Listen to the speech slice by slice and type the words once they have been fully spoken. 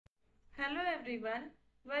Hello everyone,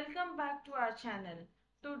 welcome back to our channel.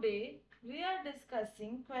 Today we are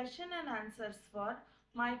discussing question and answers for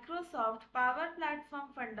Microsoft Power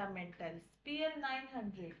Platform Fundamentals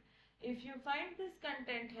PL-900. If you find this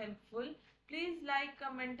content helpful, please like,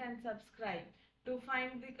 comment and subscribe. To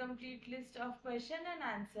find the complete list of question and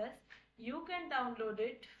answers, you can download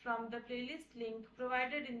it from the playlist link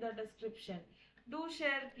provided in the description. Do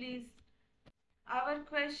share please. Our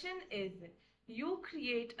question is, you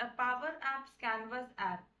create a Power Apps Canvas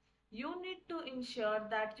app. You need to ensure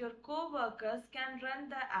that your co-workers can run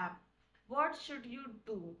the app. What should you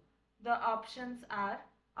do? The options are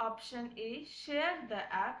option A, share the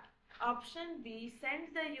app. Option B,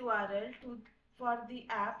 send the URL for the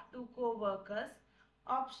app to co-workers.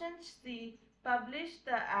 Option C, publish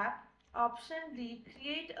the app. Option D,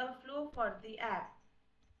 create a flow for the app.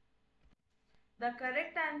 The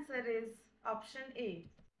correct answer is option A.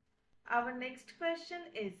 Our next question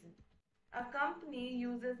is, a company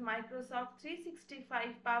uses Microsoft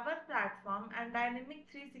 365 Power Platform and Dynamic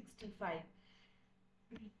 365.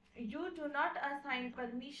 You do not assign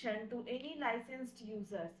permission to any licensed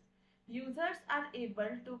users. Users are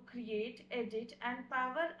able to create, edit and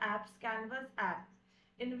Power Apps Canvas app.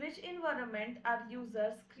 In which environment are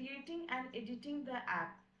users creating and editing the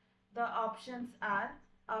app? The options are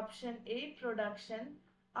option A, production,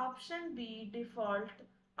 option B, default,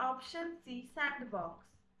 option C, sandbox.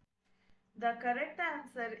 The correct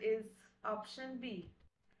answer is option B.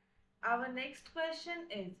 Our next question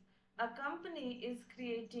is, a company is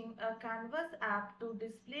creating a Canvas app to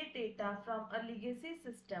display data from a legacy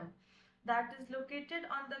system that is located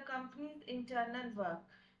on the company's internal work.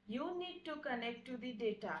 You need to connect to the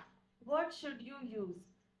data. What should you use?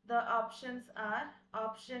 The options are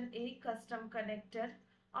option A, custom connector,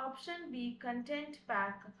 option B, content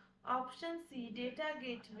pack, option C, data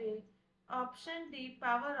gateway, option D,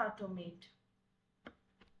 Power Automate.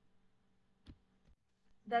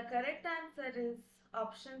 The correct answer is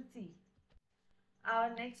option C.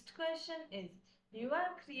 Our next question is, you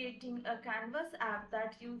are creating a Canvas app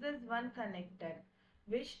that uses one connector.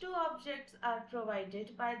 Which two objects are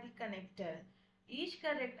provided by the connector? Each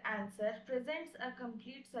correct answer presents a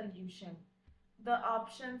complete solution. The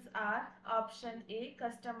options are option A,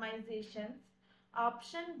 customizations,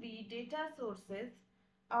 option B, data sources,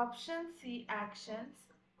 option C, actions,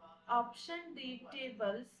 option D,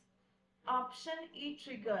 tables, option E,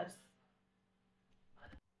 triggers.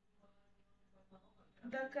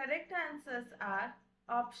 The correct answers are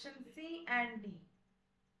option C and D.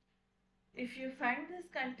 If you find this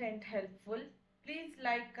content helpful, please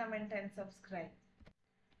like, comment and subscribe.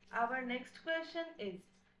 Our next question is,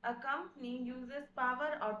 a company uses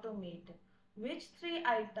Power Automate. Which three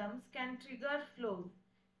items can trigger flows?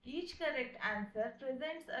 Each correct answer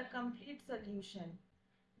presents a complete solution.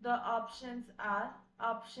 The options are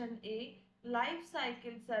option A, life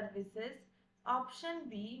cycle services, option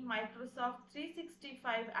B, Microsoft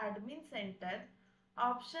 365 Admin Center,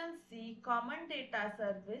 option C, common data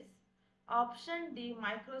service, option D,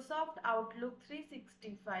 Microsoft Outlook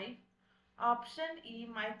 365, option E,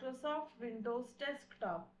 Microsoft Windows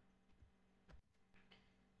Desktop.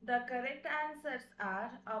 The correct answers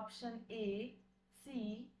are option A,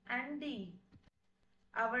 C and D.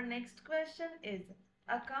 Our next question is,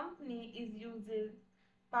 a company is using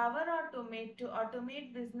Power Automate to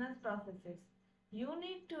automate business processes. You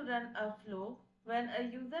need to run a flow when a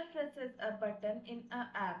user presses a button in an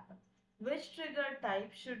app. Which trigger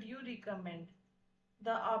type should you recommend?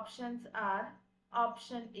 The options are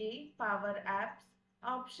option A, Power Apps,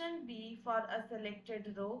 option B, for a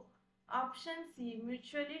selected row, option C,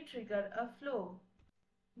 mutually trigger a flow.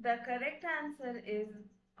 The correct answer is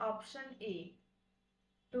option A.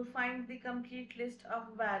 To find the complete list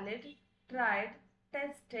of valid, tried,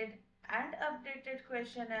 tested and updated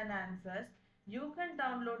question and answers, you can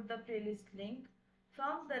download the playlist link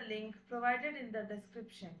from the link provided in the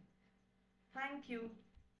description. Thank you.